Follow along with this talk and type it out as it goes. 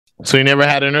So you never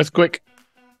had an earthquake?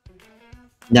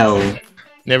 No.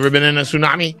 Never been in a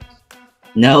tsunami?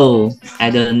 No, I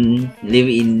don't live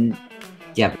in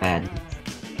Japan.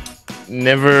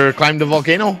 Never climbed a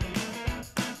volcano?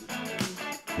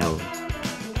 No.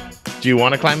 Do you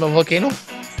want to climb a volcano?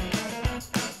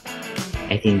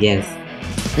 I think yes.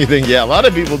 You think? Yeah, a lot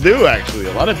of people do, actually.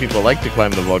 A lot of people like to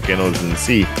climb the volcanoes and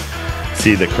see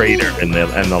the crater and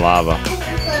the lava.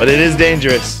 But it is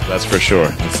dangerous, that's for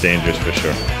sure. It's dangerous for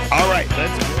sure. All right,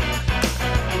 let's go.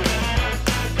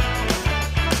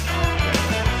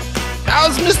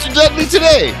 How's Mr. Dudley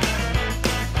today?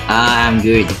 I'm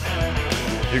good.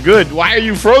 You're good. Why are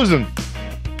you frozen?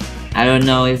 I don't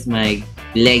know if my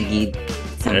leg is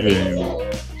something.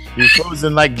 You're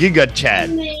frozen like Giga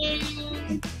Chad.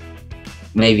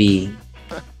 Maybe.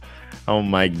 Oh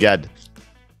my God.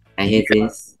 I hate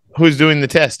this. Who's doing the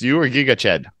test? You or Giga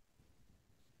Chad?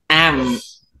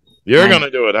 You're going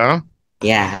to do it, huh?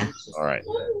 Yeah. All right.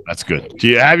 That's good. Do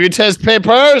you have your test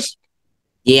papers?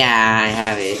 Yeah, I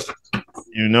have it.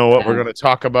 You know what we're going to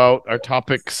talk about, our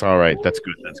topics? All right. That's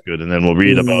good. That's good. And then we'll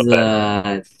read about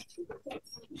that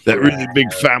really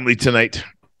big family tonight.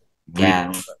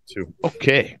 Yeah.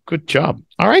 Okay. Good job.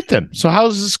 All right, then. So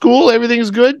how's the school?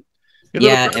 Everything's good?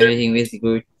 Yeah, everything is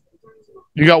good.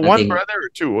 You got one brother or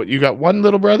two? What? You got one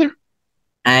little brother?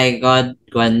 I got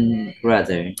one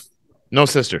brother. No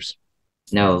sisters?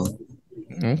 No.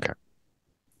 Okay.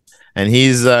 And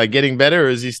he's getting better, or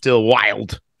is he still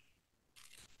wild?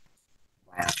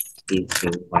 Wow. He's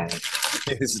still wild.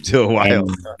 He's still wild.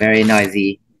 And very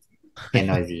noisy. And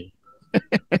noisy.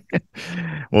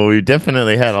 Well, we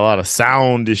definitely had a lot of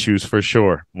sound issues for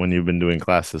sure when you've been doing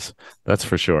classes. That's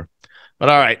for sure. But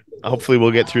all right. Hopefully we'll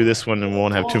get through this one and we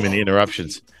won't have too many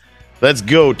interruptions. Let's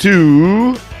go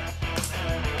to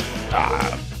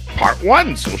part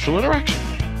 1, social interaction.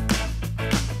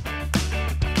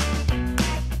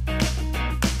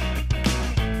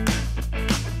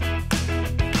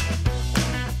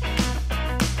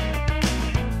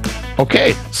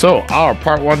 Okay, so our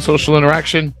part 1 social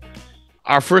interaction.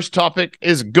 Our first topic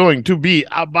is going to be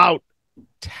about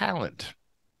talent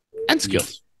and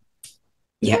skills.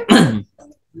 Yeah.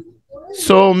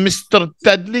 So, Mr.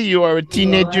 Dudley, you are a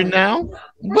teenager now.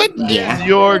 What is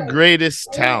your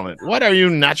greatest talent? What are you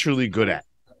naturally good at?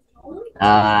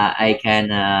 I can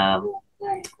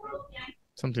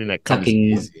something that comes talking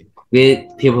easy.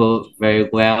 with people very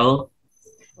well.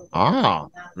 Ah,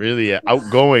 really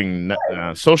outgoing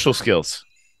social skills.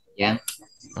 Yeah.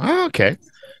 Ah, okay.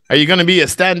 Are you going to be a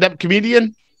stand-up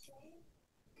comedian?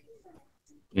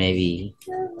 Maybe.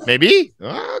 Maybe?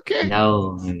 Ah, okay.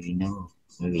 No, maybe no.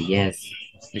 Maybe yes.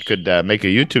 You could make a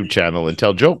YouTube channel and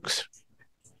tell jokes.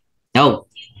 No.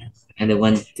 I don't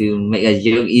want to make a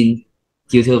joke in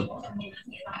YouTube.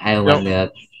 I want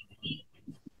a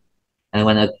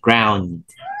ground.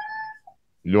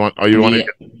 You want? Oh, you want to?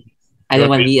 I don't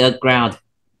want to be a ground.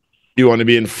 You want to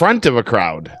be in front of a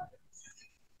crowd?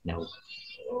 No.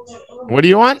 What do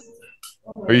you want?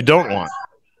 Or you don't want?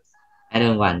 I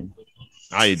don't want.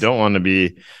 Ah, you don't want to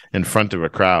be in front of a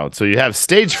crowd. So you have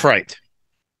stage fright.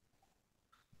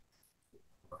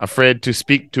 Afraid to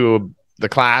speak to the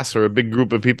class or a big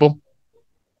group of people?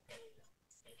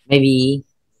 Maybe.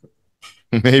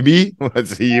 Maybe?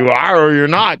 Let's see, you are or you're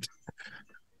not.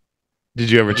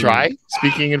 Did you ever try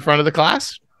speaking in front of the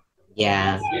class?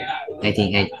 Yeah. I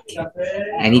think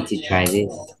I need to try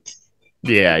this.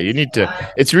 Yeah, you need to.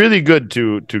 It's really good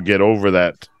to get over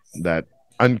that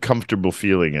uncomfortable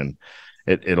feeling, and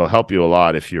it'll help you a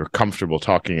lot if you're comfortable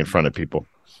talking in front of people.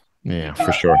 Yeah,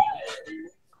 for sure.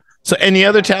 So any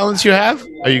other talents you have?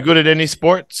 Are you good at any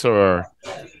sports or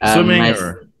swimming? I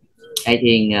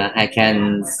think I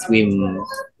can swim.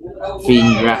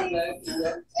 Swim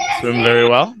very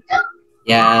well?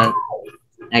 Yeah,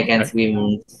 I can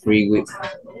swim 3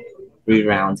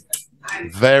 rounds.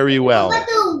 Very well.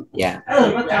 Yeah.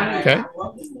 Okay.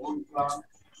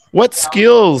 What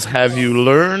skills have you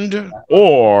learned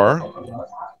or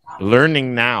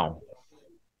learning now?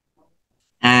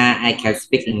 I can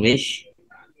speak English.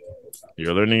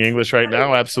 You're learning English right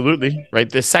now? Absolutely. Right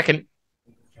this second.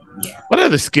 Yeah. What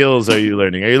other skills are you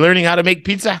learning? Are you learning how to make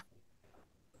pizza?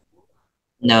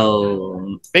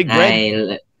 No. Big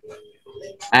bread?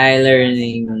 I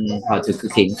learning how to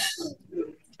cooking.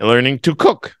 Learning to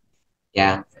cook?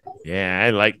 Yeah. Yeah,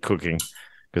 I like cooking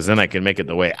because then I can make it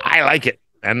the way I like it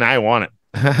and I want it.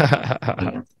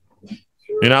 Yeah.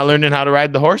 You're not learning how to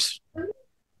ride the horse?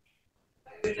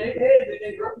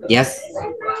 Yes.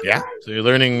 Yeah. So you're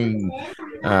learning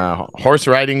horse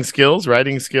riding skills.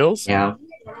 Yeah.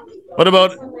 What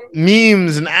about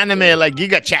memes and anime like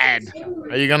Giga Chad?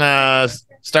 Are you gonna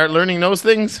start learning those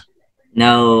things?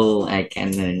 No, I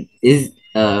can learn. Is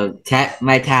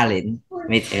my talent,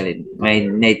 my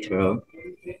natural, my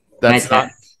That's not.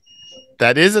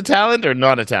 That is a talent or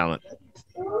not a talent?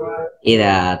 is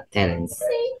a talent.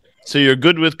 So you're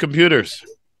good with computers.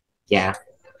 Yeah.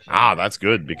 Ah, that's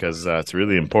good because it's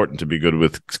really important to be good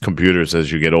with computers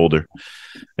as you get older.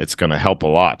 It's going to help a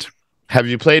lot. Have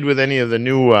you played with any of the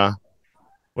new,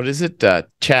 what is it?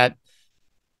 Chat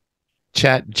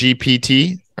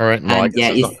GPT? All right. Well, I And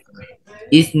guess yeah, it's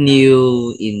it's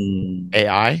new in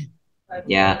AI.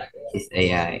 yeah, it's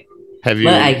AI. Have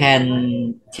But I you?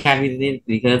 can chat with it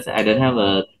because I don't have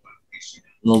a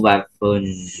mobile phone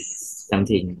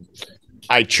something.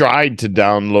 I tried to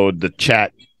download the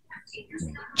chat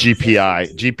GPT,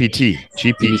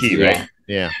 GPT, right?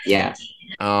 yeah. Yeah.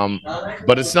 Yeah.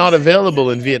 But it's not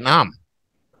available in Vietnam,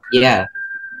 Yeah.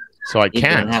 so I It don't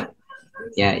can't. have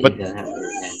yeah, But it don't have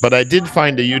but I did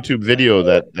find a YouTube video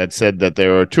that said that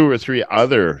there are 2 or 3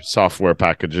 other software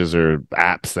packages or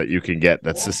apps that you can get.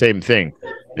 That's the same thing.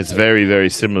 It's very, very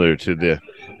similar to the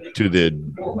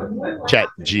Chat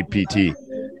GPT.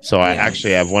 So I yeah.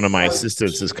 actually have one of my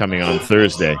assistants is coming on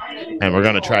Thursday, and we're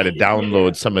going to try to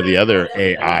download some of the other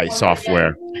AI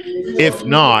software. If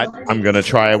not, I'm going to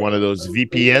try one of those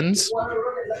VPNs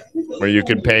where you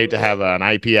can pay to have an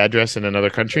IP address in another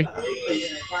country.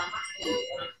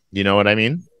 You know what I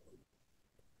mean?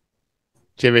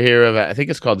 Did you ever hear of it? I think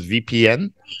it's called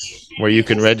VPN, where you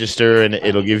can register and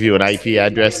it'll give you an IP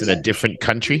address in a different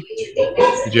country.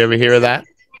 Did you ever hear of that?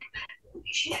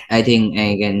 I think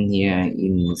I can hear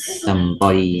in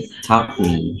somebody talk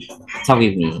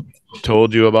with me.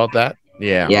 Told you about that?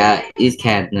 Yeah.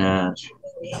 Yeah,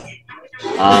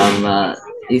 um uh,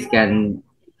 it can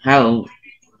how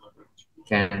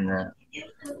can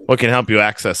What can help you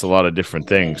access a lot of different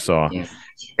things. So yeah,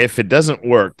 if it doesn't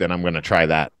work, then I'm going to try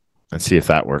that and see if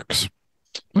that works.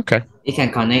 Okay. it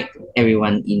can connect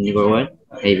everyone in the world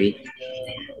maybe.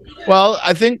 Well,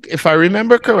 I think if I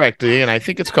remember correctly, and I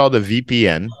think it's called a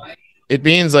VPN, it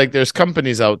means like there's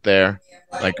companies out there,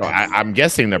 like I'm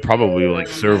guessing they're probably like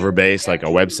server based, like a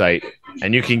website,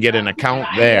 and you can get an account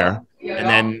there, and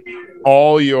then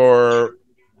all your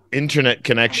internet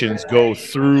connections go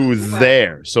through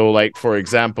there. So, like for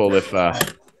example,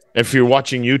 if you're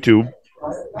watching YouTube,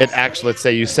 it actually, let's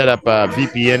say you set up a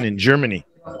VPN in Germany,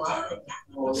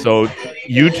 so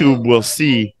YouTube will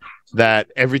see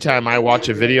that every time I watch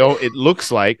a video, it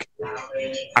looks like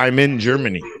I'm in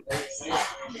Germany.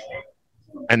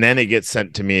 And then it gets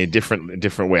sent to me a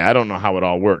different way. I don't know how it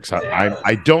all works.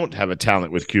 I don't have a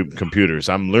talent with computers.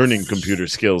 I'm learning computer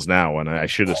skills now, and I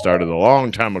should have started a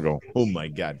long time ago. Oh my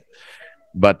God.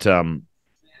 But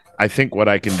I think what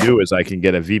I can do is I can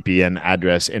get a VPN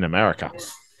address in America,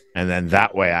 and then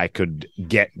that way I could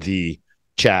get the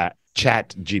chat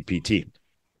GPT.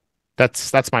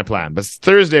 That's my plan. But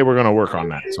Thursday we're going to work on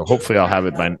that. So hopefully I'll have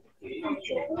it by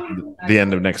the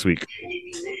end of next week.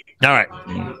 All right.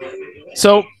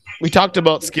 So we talked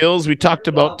about skills. We talked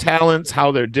about talents,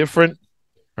 how they're different,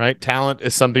 right? Talent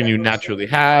is something you naturally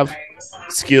have.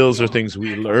 Skills are things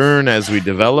we learn as we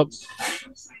develop.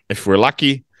 If we're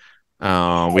lucky,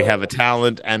 we have a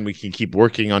talent and we can keep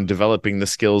working on developing the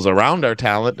skills around our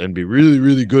talent and be really,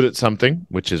 really good at something,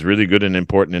 which is really good and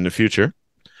important in the future.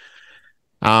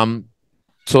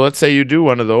 So let's say you do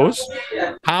one of those.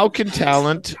 How can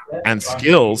talent and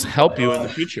skills help you in the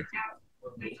future?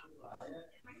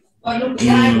 Maybe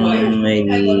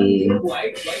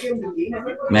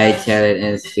my talent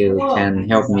and skill can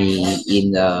help me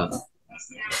in the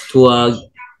tour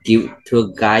tour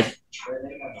guide.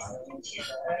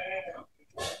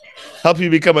 Help you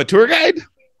become a tour guide?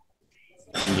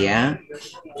 Yeah.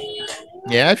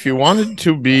 Yeah, if you wanted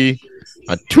to be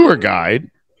a tour guide,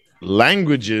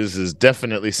 languages is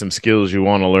definitely some skills you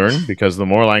want to learn, because the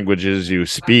more languages you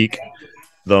speak,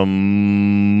 the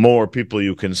more people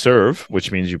you can serve,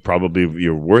 which means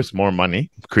you're worth more money,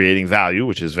 creating value,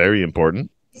 which is very important.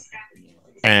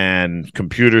 And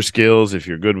computer skills, if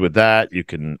you're good with that, you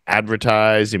can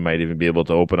advertise. You might even be able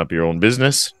to open up your own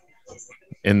business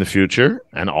in the future.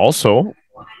 And also,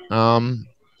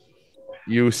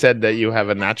 you said that you have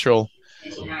a natural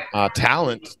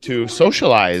talent to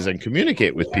socialize and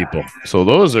communicate with people. So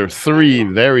those are three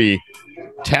really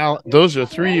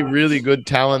good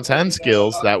talents and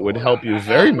skills that would help you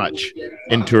very much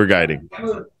in tour guiding.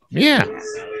 Yeah,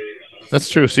 that's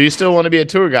true. So you still want to be a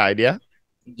tour guide, yeah?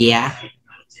 Yeah.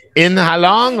 In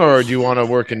Halong, or do you want to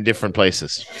work in different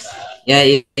places? Yeah,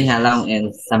 in Halong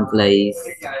and some place.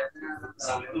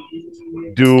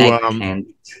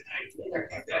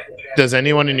 Does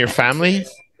anyone in your family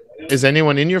Is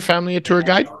anyone in your family a tour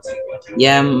guide?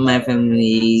 Yeah, my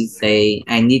family say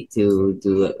I need to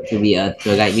be a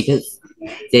tour guide because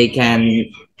they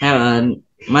can have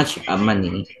much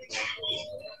money.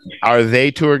 Are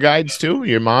they tour guides too?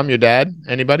 Your mom, your dad,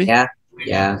 anybody? Yeah,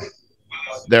 yeah,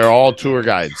 They're all tour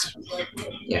guides.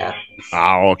 yeah.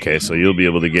 Oh, okay. So you'll be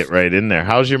able to get right in there.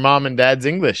 How's your mom and dad's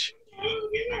English?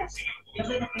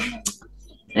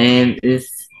 And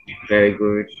it's very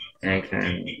good. I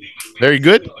can. Very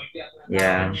good.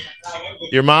 Yeah,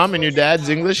 Your mom and your dad's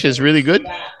English is really good.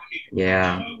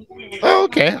 yeah. Oh,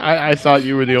 okay. I thought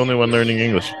you were the only one learning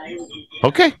English.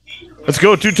 Okay. Let's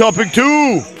go to topic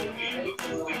 2.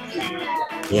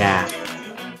 Yeah.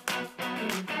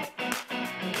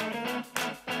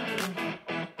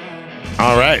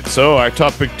 All right. So our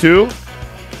topic 2,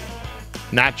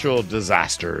 natural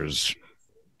disasters.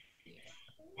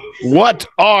 What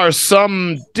are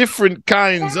some different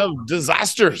kinds of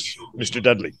disasters, Mr.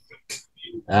 Dudley?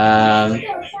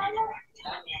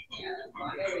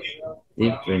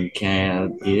 Different kind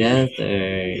of disaster.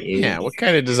 Yeah, what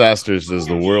kind of disasters does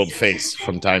the world face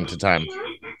from time to time?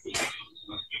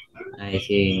 I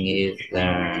think it's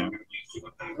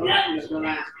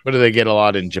What do they get a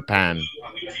lot in Japan?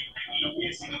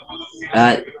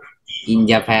 in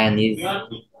Japan is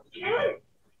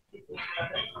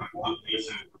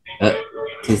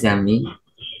tsunami.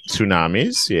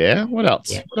 Tsunamis, yeah. What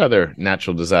else? Yeah. What other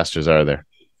natural disasters are there?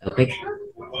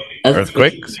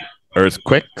 Earthquakes.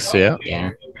 Earthquakes, yeah.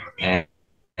 Yeah.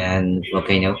 And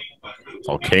volcano.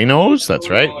 Volcanoes, that's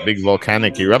right. Big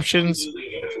volcanic eruptions.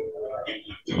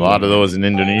 A lot of those in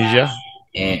Indonesia.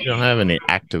 You don't have any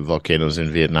active volcanoes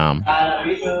in Vietnam.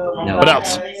 No. What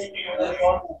else?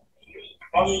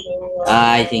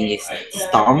 I think it's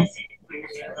storm.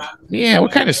 Yeah,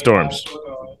 what kind of storms?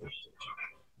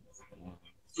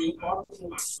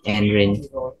 And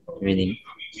raining.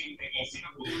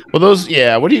 Well, those,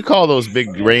 yeah, what do you call those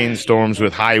big rainstorms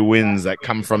with high winds that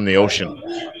come from the ocean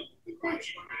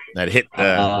that hit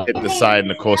the side and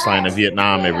the coastline of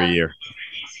Vietnam every year?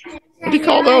 What do you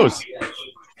call those?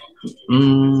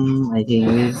 I think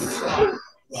it's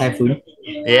typhoon.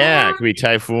 Yeah, it could be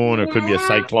typhoon or it could be a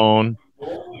cyclone.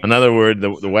 Another word,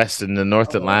 the West and the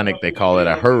North Atlantic, they call it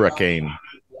a hurricane.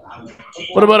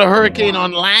 What about a hurricane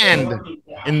on land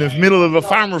in the middle of a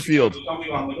farmer field?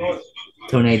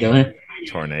 Tornado.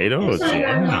 Tornadoes,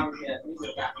 yeah.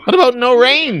 What about no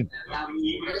rain?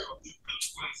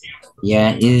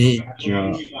 Yeah, is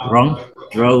it wrong?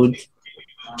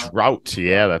 Drought,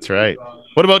 yeah, that's right.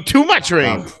 What about too much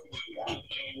rain?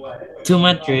 Too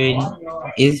much rain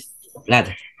is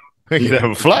flood. We could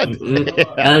have a flood.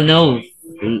 No,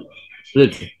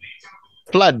 flood.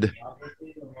 Flood.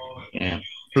 Yeah.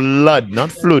 Flood,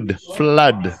 not flood.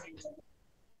 Flood.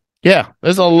 Yeah,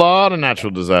 there's a lot of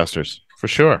natural disasters, for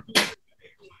sure.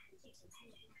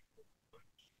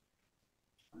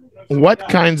 What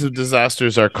kinds of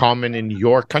disasters are common in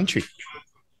your country,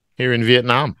 here in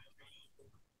Vietnam?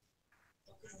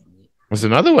 There's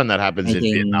another one that happens in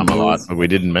Vietnam a lot, but we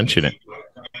didn't mention it.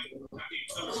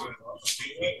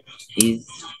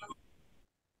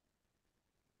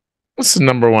 What's the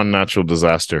number one natural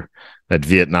disaster that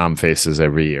Vietnam faces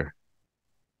every year?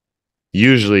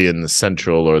 Usually in the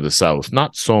central or the south,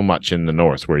 not so much in the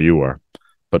north where you are,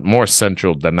 but more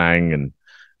central, Da Nang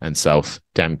and south,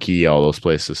 Tam Kỳ, all those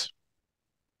places.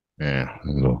 Yeah,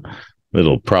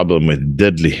 little problem with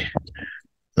Dudley.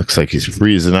 Looks like he's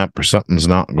freezing up or something's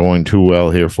not going too well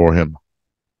here for him.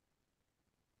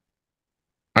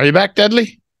 Are you back,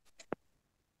 Dudley?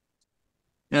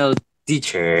 No,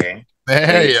 teacher.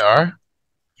 There you are.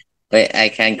 Wait, I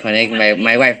can connect my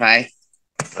Wi-Fi.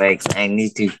 Wait, I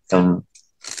need to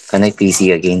connect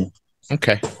PC again.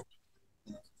 Okay.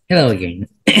 Hello again.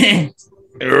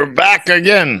 You're back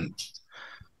again.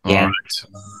 Yeah. All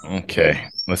right. Okay.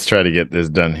 Let's try to get this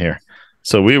done here.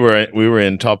 So we were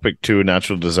in topic 2,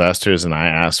 natural disasters, and I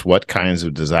asked what kinds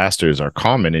of disasters are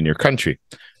common in your country.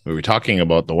 We were talking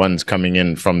about the ones coming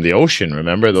in from the ocean.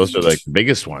 Remember, those are like the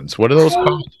biggest ones. What are those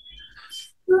called?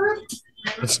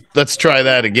 Let's try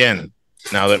that again.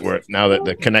 Now that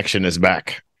the connection is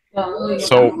back.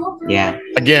 So yeah.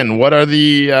 Again, what are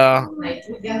the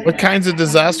what kinds of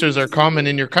disasters are common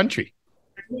in your country?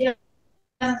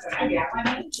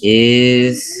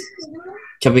 Is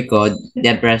tropical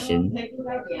depression,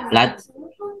 flood,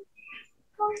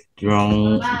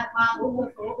 drought,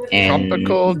 and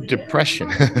tropical depression.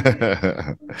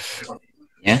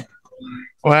 Yeah.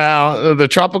 Well, the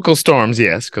tropical storms,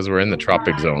 yes, because we're in the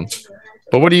tropic zone.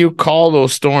 But what do you call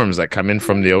those storms that come in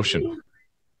from the ocean?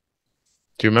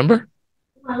 Do you remember?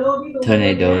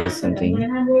 tornado or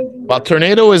something. Well,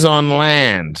 tornado is on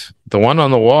land. The one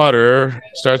on the water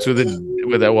starts with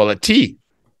a T.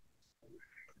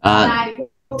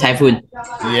 Typhoon.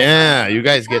 Yeah, you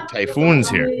guys get typhoons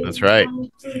here. That's right.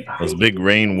 Those big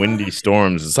rain, windy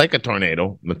storms. It's like a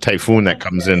tornado, the typhoon that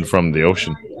comes in from the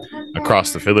ocean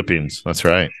across the Philippines. That's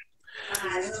right.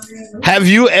 Have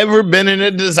you ever been in a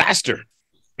disaster?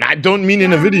 I don't mean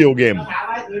in a video game.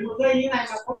 I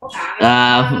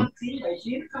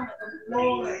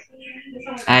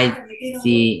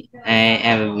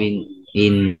have been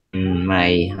in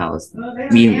my house.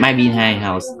 My behind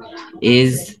house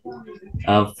is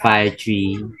a fire.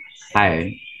 You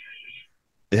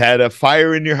had a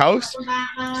fire in your house?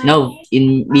 No,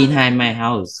 in behind my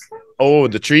house. Oh,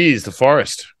 the trees, the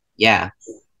forest. Yeah.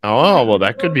 Oh, well,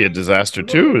 that could be a disaster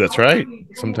too. That's right.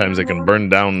 Sometimes they can burn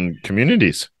down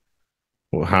communities.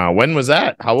 When was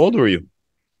that? How old were you?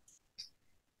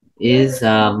 Is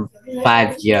 5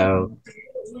 years.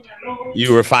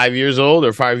 You were 5 years old,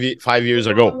 or 5 years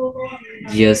ago?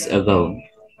 Years ago.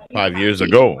 5 years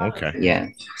ago. Okay. Yeah.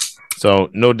 So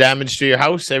no damage to your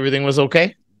house. Everything was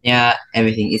okay. Yeah,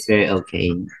 everything is very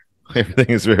okay. Everything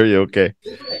is very okay.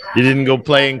 You didn't go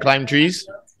play and climb trees?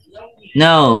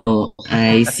 No,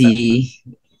 I see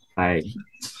fire.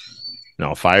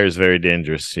 No, fire is very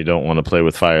dangerous. You don't want to play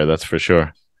with fire, that's for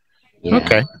sure. Yeah.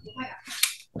 Okay.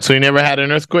 So you never had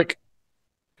an earthquake?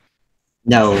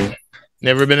 No.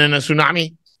 Never been in a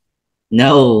tsunami?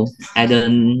 No, I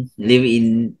don't live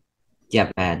in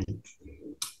Japan.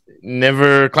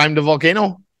 Never climbed a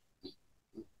volcano?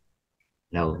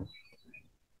 No.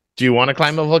 Do you want to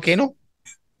climb a volcano?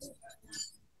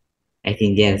 I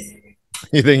think yes.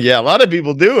 You think, yeah, a lot of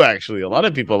people do, actually. A lot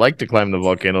of people like to climb the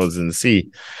volcanoes and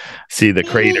see the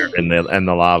crater and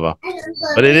the lava.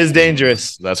 But it is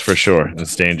dangerous, that's for sure.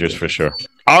 It's dangerous for sure.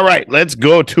 All right, let's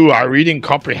go to our reading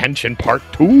comprehension part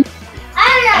 2.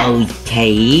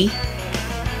 Okay.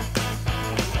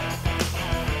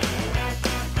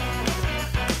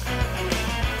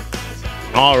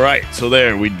 All right, so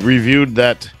there, we reviewed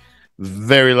that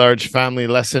very large family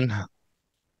lesson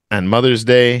and Mother's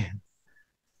Day.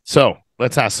 So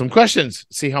let's ask some questions,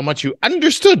 see how much you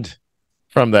understood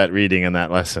from that reading and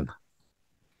that lesson.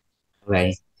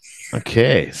 Right.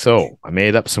 Okay, so I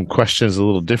made up some questions a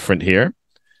little different here.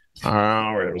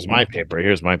 Where was my paper?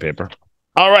 Here's my paper.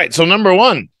 All right, so number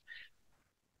 1.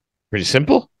 Pretty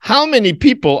simple. How many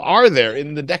people are there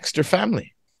in the Dexter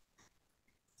family?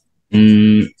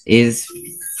 Is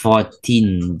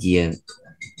 14 years.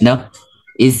 No,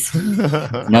 is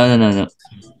no.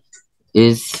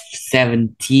 Is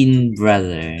 17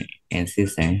 brother and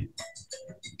sister.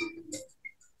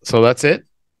 So that's it?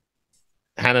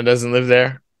 Hannah doesn't live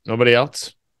there? Nobody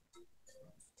else?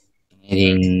 I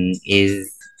think is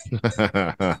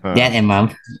dad and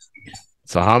mom.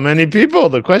 So how many people?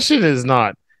 The question is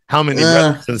not how many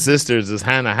brothers and sisters does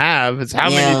Hannah have? It's how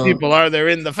many people are there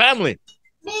in the family?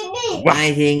 Wow.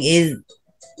 I think is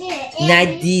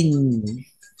 19.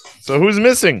 So who's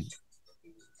missing?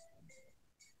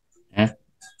 Huh?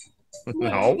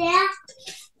 No.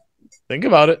 Think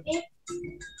about it.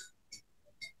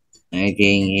 I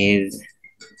think is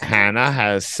Hannah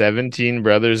has 17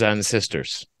 brothers and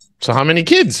sisters. So how many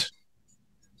kids?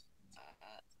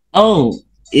 Oh,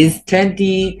 it's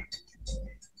 20.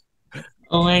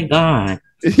 Oh my God.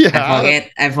 Yeah.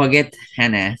 I forget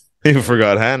Hannah. You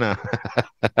forgot Hannah.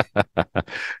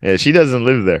 Yeah, she doesn't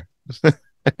live there.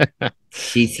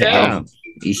 She tell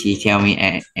me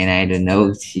and I don't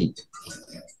know.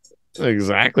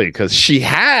 Exactly, because she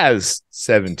has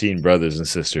 17 brothers and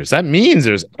sisters. That means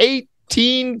there's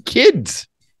 18 kids.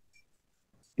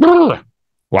 Wow.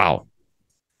 Okay.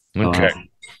 Oh.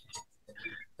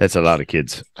 That's a lot of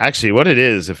kids. Actually, what it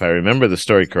is, if I remember the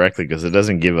story correctly, because it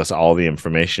doesn't give us all the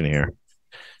information here,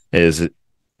 is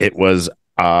it was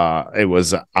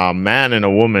a man and a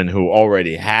woman who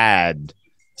already had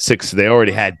they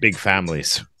already had big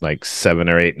families, like 7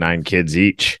 or 8, 9 kids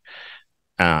each.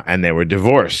 And they were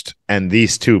divorced, and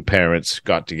these two parents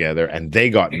got together and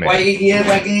they got married.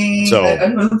 So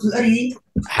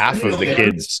half of the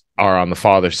kids are on the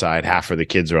father's side, half of the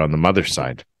kids are on the mother's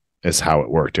side, is how it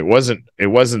worked. It wasn't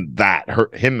that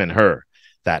him and her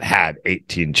that had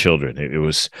 18 children. It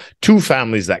was 2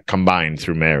 families that combined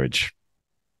through marriage,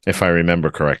 if I remember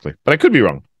correctly. But I could be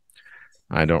wrong.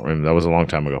 I don't remember. That was a long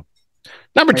time ago.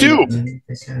 Number 2.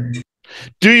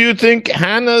 Do you think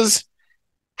Hannah's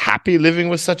happy living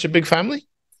with such a big family?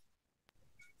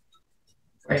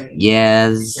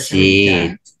 Yes,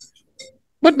 she.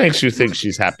 What makes you think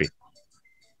she's happy?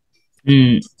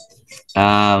 She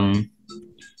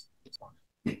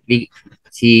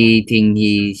think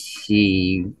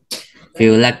she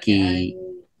feel lucky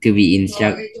to be in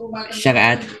such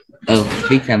a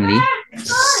big family.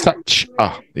 Such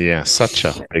a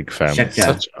big family. Such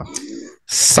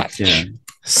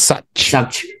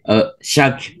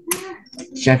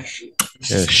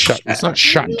it's not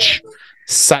such.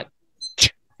 Such.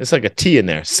 It's like a T in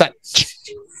there. Such.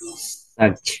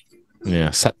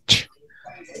 Yeah, such.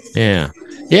 Yeah.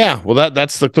 Yeah. Well,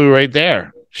 that's the clue right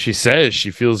there. She says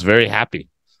she feels very happy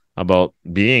about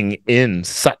being in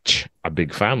such a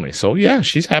big family. So yeah,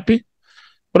 she's happy.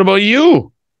 What about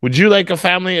you? Would you like a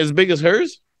family as big as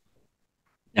hers?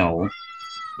 No.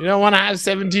 You don't want to have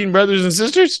 17 brothers and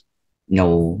sisters?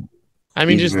 No. I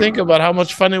mean, just think about how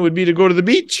much fun it would be to go to the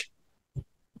beach.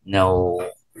 No.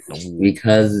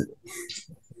 Because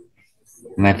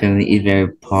my family is very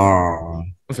poor.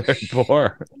 Very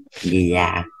poor.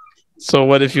 Yeah. So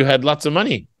what if you had lots of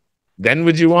money? Then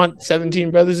would you want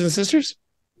 17 brothers and sisters?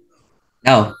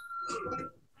 No.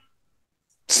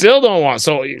 Still don't want.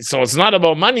 So it's not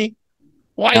about money.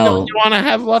 Why don't you want to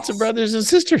have lots of brothers and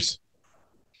sisters?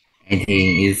 I think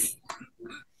is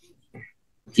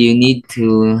you need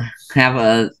to have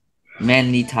a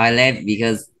many toilet,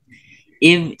 because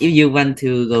if you want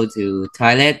to go to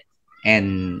toilet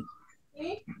and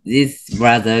this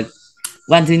brother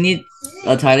want to need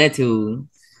a toilet too,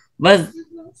 but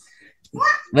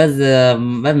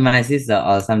my sister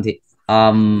or something,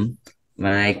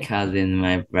 my cousin,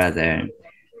 my brother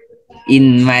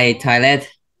in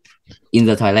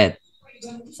the toilet,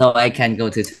 so I can go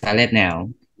to toilet now.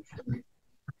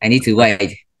 I need to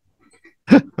wait.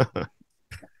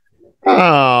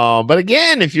 Oh, but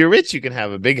again, if you're rich, you can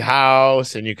have a big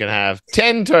house and you can have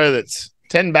 10 toilets,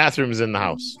 10 bathrooms in the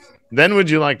house. Then would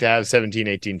you like to have 17,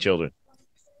 18 children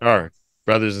or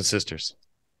brothers and sisters?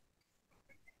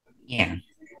 Yeah.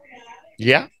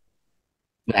 Yeah?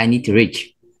 But I need to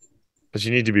reach. But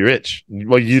you need to be rich.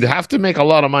 Well, you'd have to make a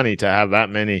lot of money to have that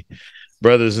many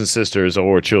brothers and sisters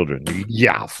or children.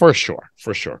 Yeah, for sure.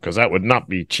 For sure. Because that would not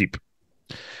be cheap.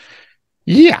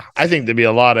 Yeah, I think there'd be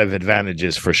a lot of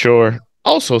advantages for sure.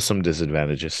 Also some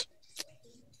disadvantages.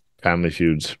 Family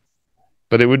feuds.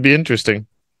 But it would be interesting.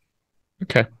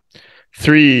 Okay.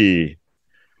 3.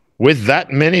 With that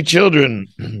many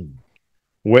children,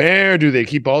 where do they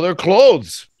keep all their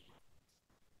clothes?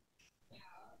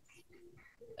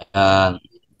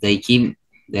 They keep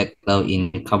their clothes in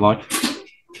the cupboard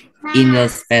in the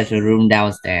special room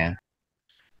downstairs.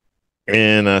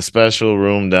 In a special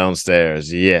room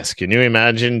downstairs. Yes. Can you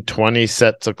imagine 20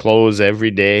 sets of clothes every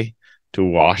day to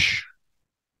wash?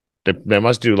 They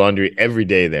must do laundry every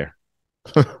day there.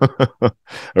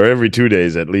 Or every 2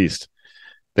 days at least.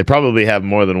 They probably have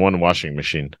more than one washing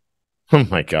machine. Oh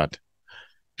my God.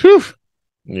 Whew.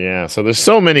 Yeah. So there's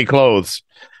so many clothes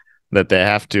that they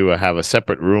have to have a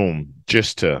separate room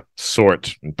just to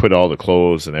sort and put all the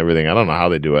clothes and everything. I don't know how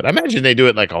they do it. I imagine they do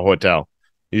it like a hotel.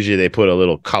 Usually they put a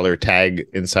little color tag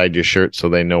inside your shirt so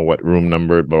they know what room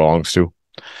number it belongs to.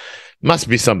 Must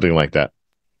be something like that.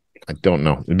 I don't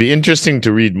know. It'd be interesting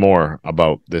to read more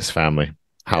about this family,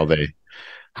 how they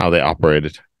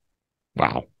operated.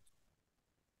 Wow.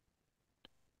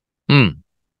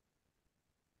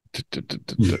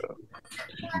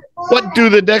 What do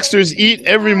the Dexters eat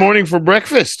every morning for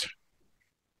breakfast?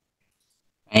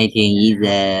 I think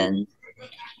it's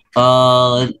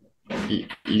a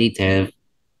liter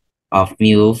of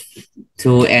milk,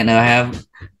 2.5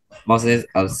 boxes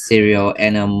of cereal,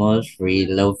 and almost 3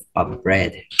 loaves of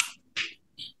bread.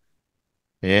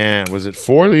 Yeah, was it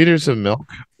 4 liters of milk?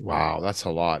 Wow, that's a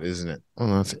lot, isn't it? Oh,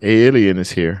 that's alien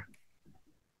is here.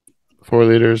 4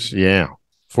 liters, yeah.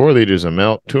 4 liters of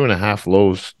milk,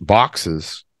 2.5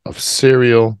 boxes of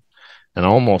cereal, and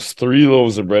almost 3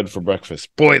 loaves of bread for breakfast.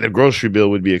 Boy, the grocery bill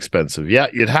would be expensive. Yeah,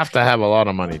 you'd have to have a lot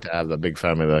of money to have a big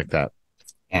family like that.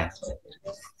 Yeah.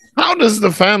 How does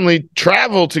the family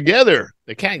travel together?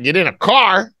 They can't get in a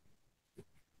car.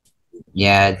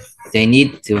 Yeah, they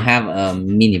need to have a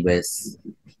minibus.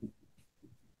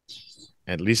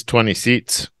 At least 20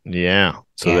 seats. Yeah.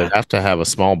 So they'd have to have a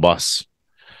small bus.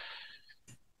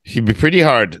 It'd be pretty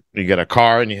hard. You get a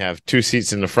car and you have 2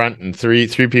 seats in the front and three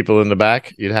people in the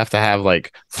back. You'd have to have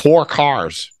like 4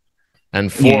 cars,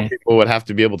 and 4 people would have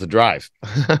to be able to drive.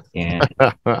 Yeah.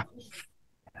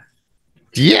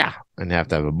 Yeah. And have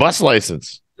to have a bus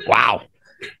license. Wow.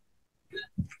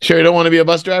 Sure you don't want to be a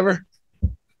bus driver?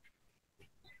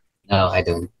 No, I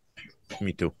don't.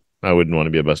 Me too. I wouldn't want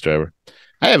to be a bus driver.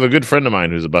 I have a good friend of mine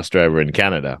who's a bus driver in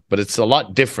Canada, but it's a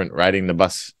lot different riding the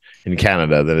bus in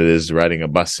Canada than it is riding a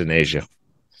bus in Asia.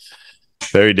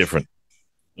 Very different.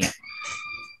 Yeah.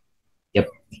 Yep.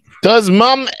 Does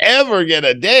mom ever get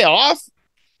a day off?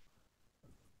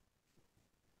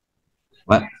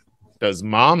 What? Does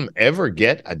mom ever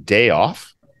get a day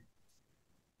off?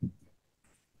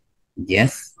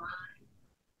 Yes.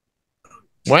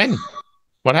 When?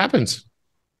 What happens?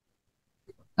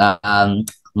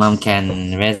 Mom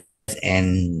can rest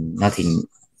and nothing.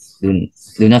 Do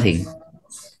nothing.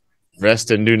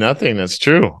 Rest and do nothing. That's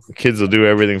true. The kids will do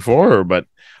everything for her. But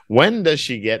when does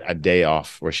she get a day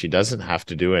off where she doesn't have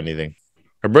to do anything?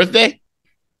 Her birthday?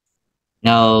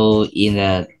 No, in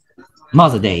the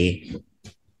Mother's Day.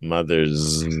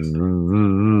 Mother's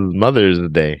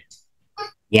Day.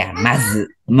 Yeah,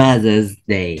 Mother's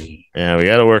Day. Yeah, we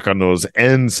got to work on those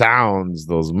N sounds,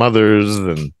 those mothers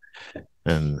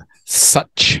and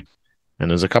such. And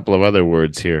there's a couple of other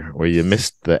words here where you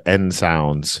missed the N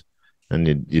sounds,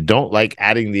 and you don't like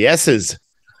adding the S's.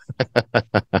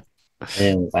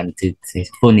 I want to say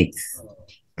phonics,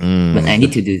 but I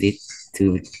need to do this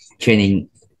to training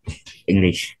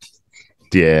English.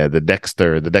 Yeah, the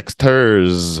dexters,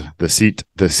 the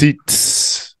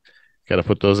seats. Got to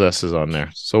put those S's on there.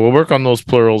 So we'll work on those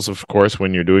plurals, of course,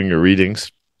 when you're doing your readings.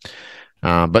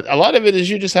 But a lot of it is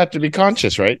you just have to be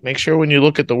conscious, right? Make sure when you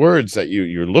look at the words that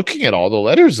you're looking at all the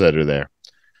letters that are there.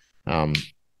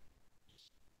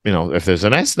 If there's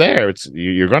an S there,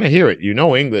 you're going to hear it.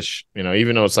 English,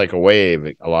 even though it's like a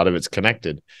wave, a lot of it's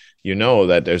connected. You know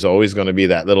that there's always going to be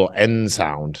that little N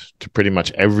sound to pretty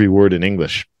much every word in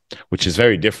English, which is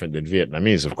very different than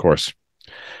Vietnamese, of course.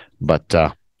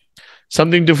 But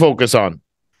something to focus on.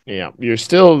 Yeah,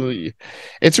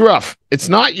 it's rough. It's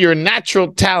not your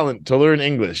natural talent to learn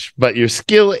English, but your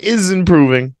skill is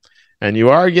improving and you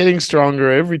are getting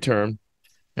stronger every term.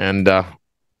 And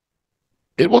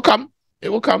it will come. It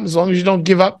will come as long as you don't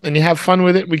give up and you have fun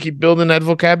with it. We keep building that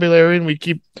vocabulary and we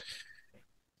keep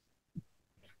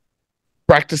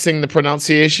practicing the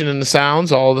pronunciation and the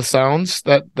sounds, all the sounds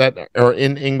that are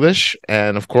in English.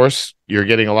 And of course, you're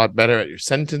getting a lot better at your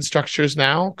sentence structures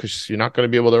now because you're not going to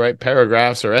be able to write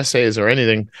paragraphs or essays or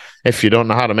anything if you don't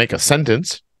know how to make a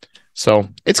sentence. So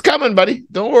it's coming, buddy.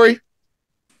 Don't worry.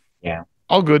 Yeah.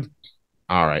 All good.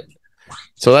 All right.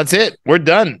 So that's it. We're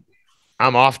done.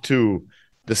 I'm off to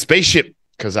the spaceship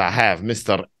because I have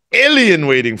Mr. Alien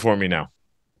waiting for me now.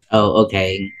 Oh,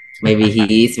 okay. Maybe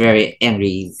he is very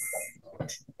angry.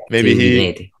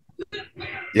 Maybe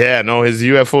yeah, no, his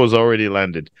UFO is already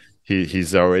landed.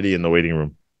 He's already in the waiting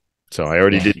room. So I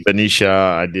already did Benicia.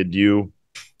 I did you.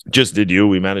 Just did you.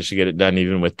 We managed to get it done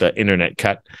even with the internet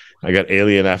cut. I got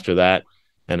Alien after that.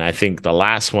 And I think the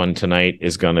last one tonight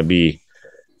is going to be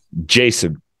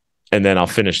Jason. And then I'll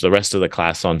finish the rest of the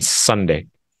class on Sunday.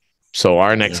 So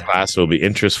our next class will be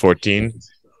Interest 14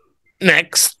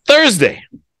 next Thursday.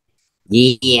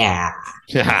 Yeah.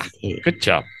 Good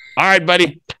job. All right,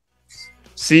 buddy.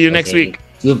 See you next week.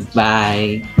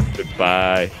 Goodbye.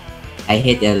 Goodbye. I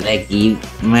hate the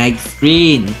laggy my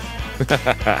screen.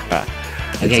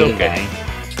 It's okay.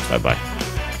 Goodbye. Bye-bye.